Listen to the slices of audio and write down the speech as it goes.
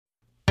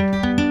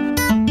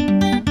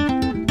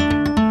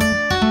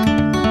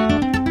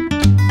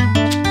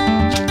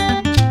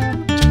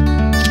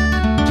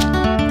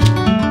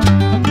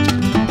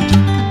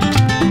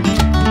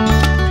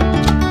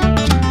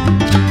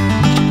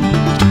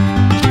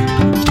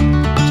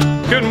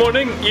Good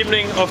morning,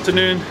 evening,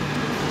 afternoon,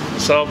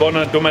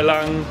 Sawubona,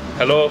 Dumelang,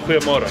 hello,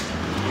 goeiemorgen.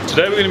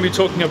 Today we're going to be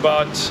talking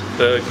about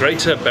the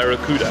greater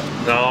Barracuda.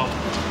 Now,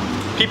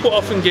 people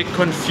often get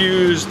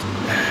confused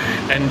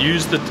and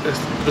use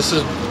this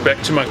is back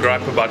to my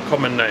gripe about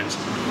common names.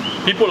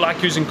 People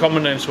like using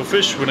common names for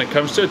fish when it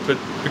comes to it, but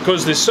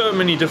because there's so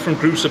many different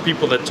groups of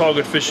people that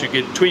target fish, you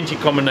get 20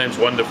 common names,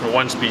 one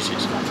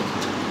species.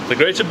 The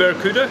greater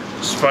Barracuda,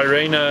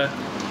 Spirena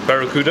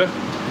barracuda,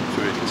 that's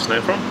where it gets its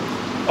name from,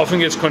 often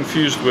gets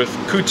confused with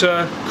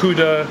Kuta,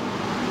 Kuda,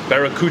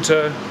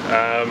 Barracuda.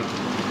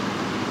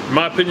 In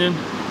my opinion,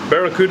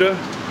 Barracuda,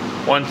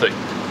 one thing.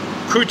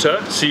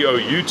 Kuta,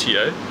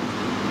 C-O-U-T-A,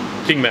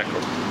 king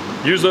mackerel.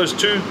 Use those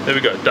two, there we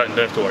go, done,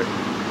 don't have to worry.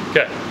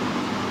 Okay,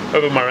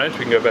 over my range,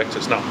 we can go back to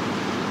this now.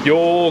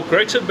 Your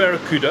greater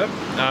Barracuda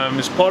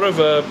is part of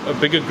a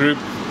bigger group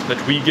that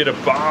we get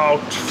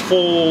about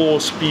 4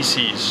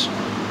 species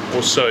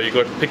or so. You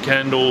got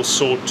pickhandle,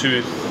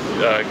 sawtooth,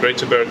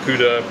 greater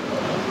Barracuda,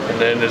 and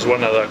then there's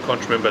one other I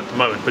can't remember at the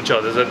moment, but yeah,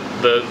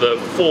 there's the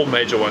 4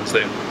 major ones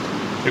there.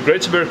 Your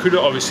greater Barracuda,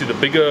 obviously the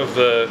bigger of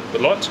the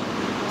lot,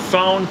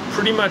 found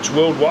pretty much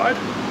worldwide.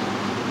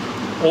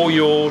 All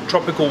your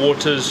tropical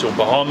waters, or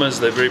Bahamas,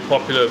 they're very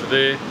popular over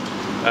there.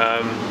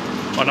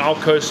 On our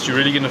coast, you're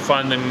really going to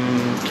find them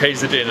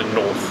KZN and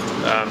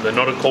north. They're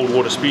not a cold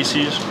water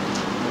species.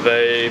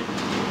 They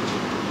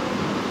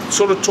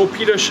sort of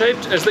torpedo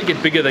shaped. As they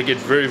get bigger, they get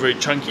very, very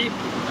chunky.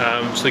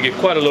 So they get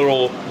quite a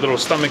little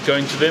stomach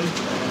going to them.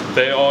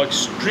 They are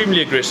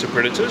extremely aggressive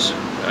predators.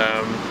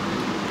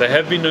 They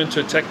have been known to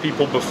attack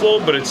people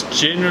before, but it's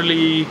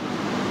generally,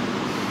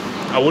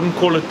 I wouldn't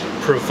call it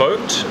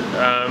provoked,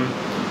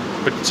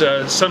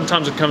 but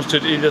sometimes it comes to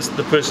it, either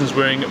the person's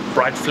wearing a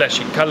bright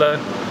flashy color,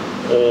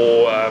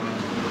 or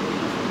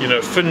you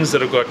know, fins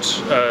that have got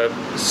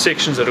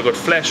sections that have got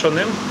flash on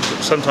them.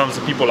 Sometimes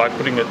the people like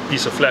putting a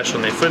piece of flash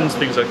on their fins,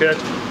 things like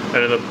that,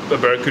 and then a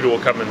barracuda will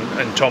come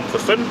and chomp the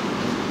fin.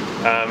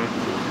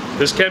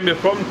 This can be a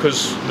problem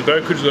because the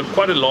barracuda's got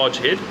quite a large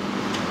head,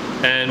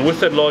 and with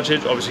that large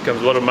head obviously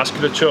comes a lot of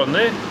musculature on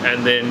there,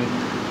 and then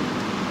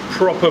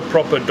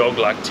proper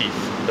dog-like teeth.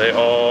 They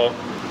are,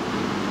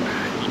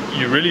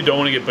 you really don't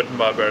want to get bitten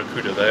by a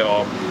barracuda.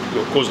 They'll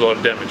cause a lot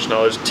of damage.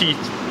 Now those teeth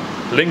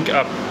link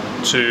up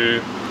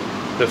to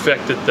the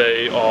fact that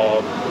they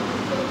are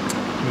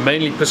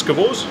mainly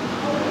piscivores.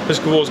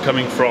 Piscivores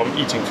coming from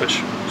eating fish.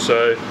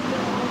 So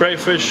prey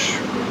fish,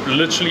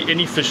 literally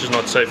any fish is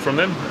not safe from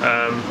them.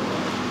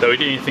 They'll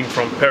eat anything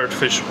from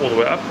parrotfish all the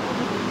way up,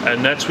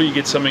 and that's where you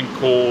get something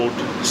called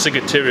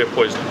ciguatera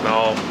poisoning.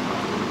 Now,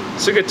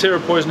 ciguatera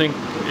poisoning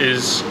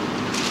is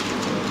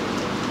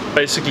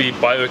basically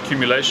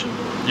bioaccumulation.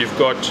 You've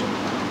got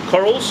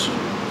corals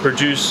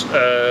produce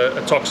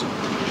a toxin.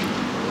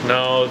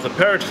 Now, the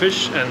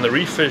parrotfish and the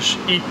reef fish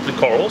eat the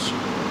corals.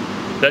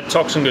 That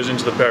toxin goes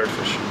into the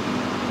parrotfish.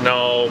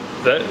 Now,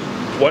 that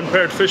one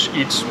parrotfish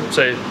eats,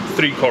 say,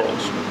 3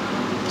 corals.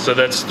 So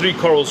that's 3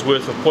 corals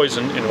worth of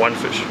poison in one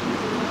fish.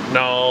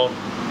 Now,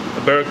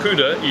 a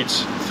barracuda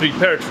eats 3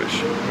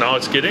 parrotfish. Now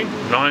it's getting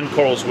 9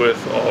 corals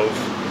worth of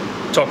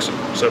toxin.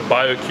 So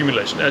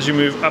bioaccumulation. As you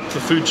move up the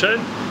food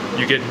chain,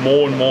 you get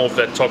more and more of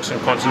that toxin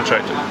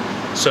concentrated.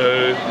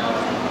 So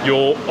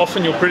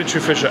often your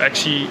predatory fish are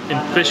actually,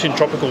 especially in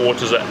tropical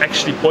waters, are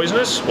actually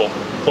poisonous.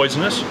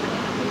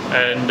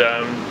 And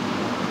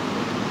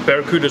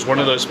barracuda is one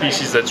of those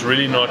species that's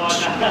really not,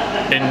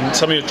 in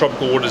some of your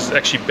tropical waters, it's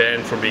actually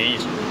banned from being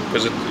eaten,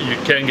 because you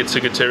can get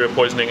ciguatera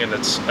poisoning, and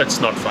it's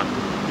not fun.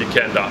 You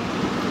can die.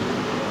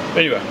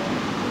 Anyway,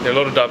 there are a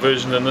lot of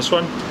diversion in this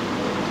one.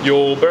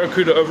 Your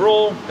barracuda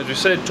overall, as we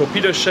said,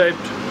 torpedo shaped,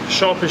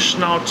 sharpish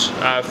snout,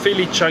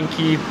 fairly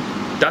chunky,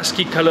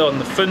 dusky color on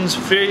the fins,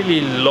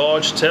 fairly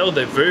large tail.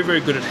 They're very,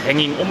 very good at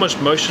hanging almost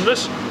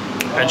motionless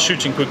and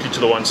shooting quickly to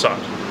the one side.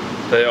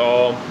 They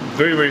are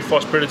very, very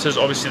fast predators.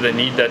 Obviously they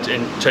need that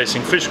in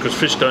chasing fish, because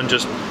fish don't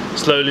just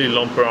slowly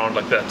lomp around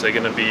like that. They're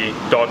going to be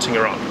darting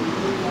around.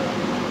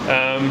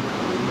 In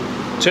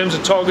terms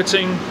of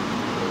targeting,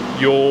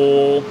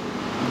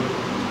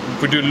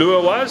 if we do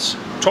lure wise,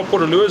 top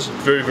water lures,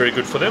 very, very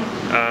good for them.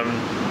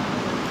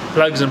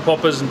 Plugs and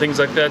poppers and things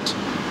like that.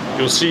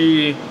 You'll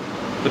see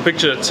the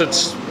picture that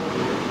sits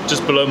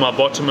just below my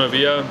bottom over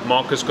here.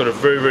 Marcus got a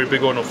very, very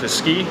big one off his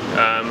ski.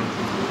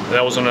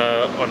 That was on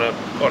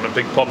a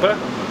big popper.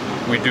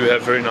 We do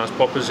have very nice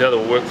poppers here that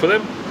will work for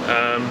them.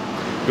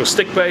 Your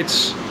stick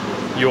baits,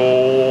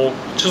 your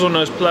chisel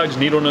nose plugs,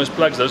 needle nose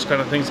plugs, those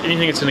kind of things.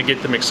 Anything that's going to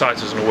get them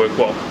excited is going to work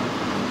well.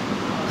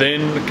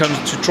 Then when it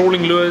comes to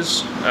trawling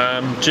lures,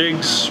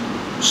 jigs,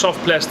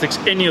 soft plastics,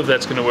 any of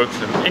that's going to work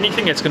for them.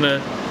 Anything that's going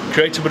to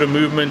create a bit of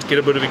movement, get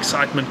a bit of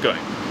excitement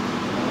going.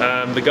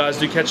 The guys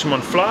do catch them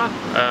on fly.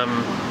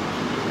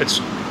 It's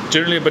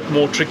generally a bit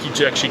more tricky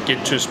to actually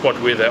get to a spot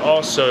where they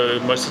are, so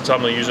most of the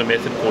time they'll use a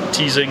method called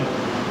teasing,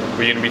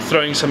 where you're going to be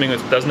throwing something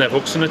that doesn't have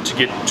hooks in it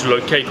to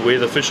locate where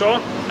the fish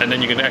are, and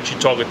then you're going to actually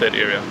target that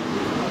area.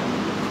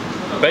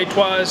 Bait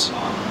wise,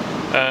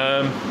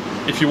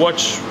 if you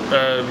watch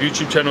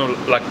YouTube channel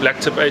like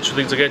Blacktip H or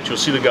things like that, you'll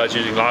see the guys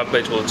using live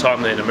bait all the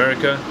time there in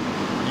America.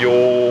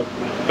 Your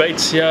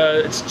baits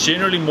here, it's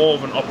generally more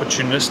of an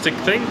opportunistic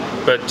thing,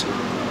 but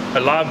a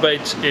live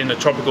bait in a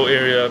tropical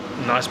area,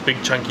 nice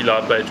big chunky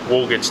live bait,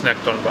 will get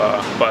snacked on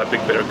by a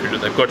big barracuda.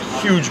 They've got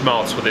huge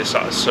mouths for their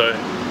size, so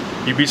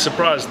you'd be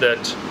surprised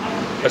that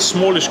a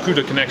smallish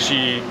cuda can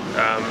actually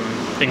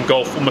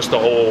engulf almost the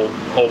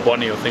whole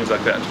bonnie or things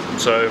like that.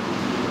 So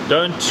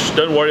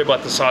don't worry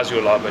about the size of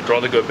your live bait,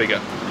 rather go bigger.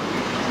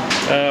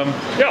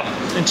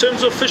 Yeah, in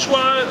terms of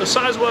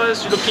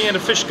size-wise, you're looking at a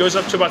fish goes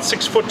up to about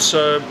 6 foot,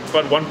 so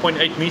about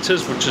 1.8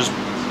 meters, which is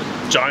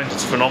giant.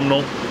 It's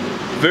phenomenal.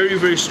 Very,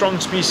 very strong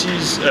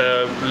species,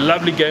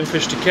 lovely game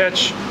fish to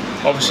catch.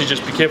 Obviously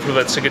just be careful of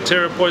that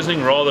ciguatera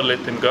poisoning, rather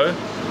let them go.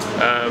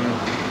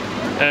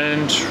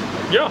 And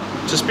yeah,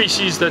 it's a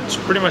species that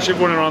pretty much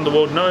everyone around the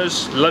world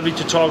knows, lovely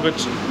to target,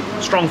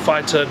 strong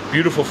fighter,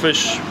 beautiful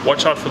fish,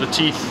 watch out for the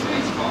teeth.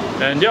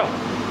 And yeah,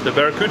 the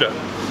barracuda,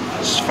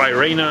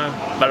 Spirena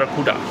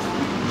barracuda.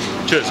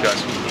 Cheers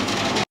guys.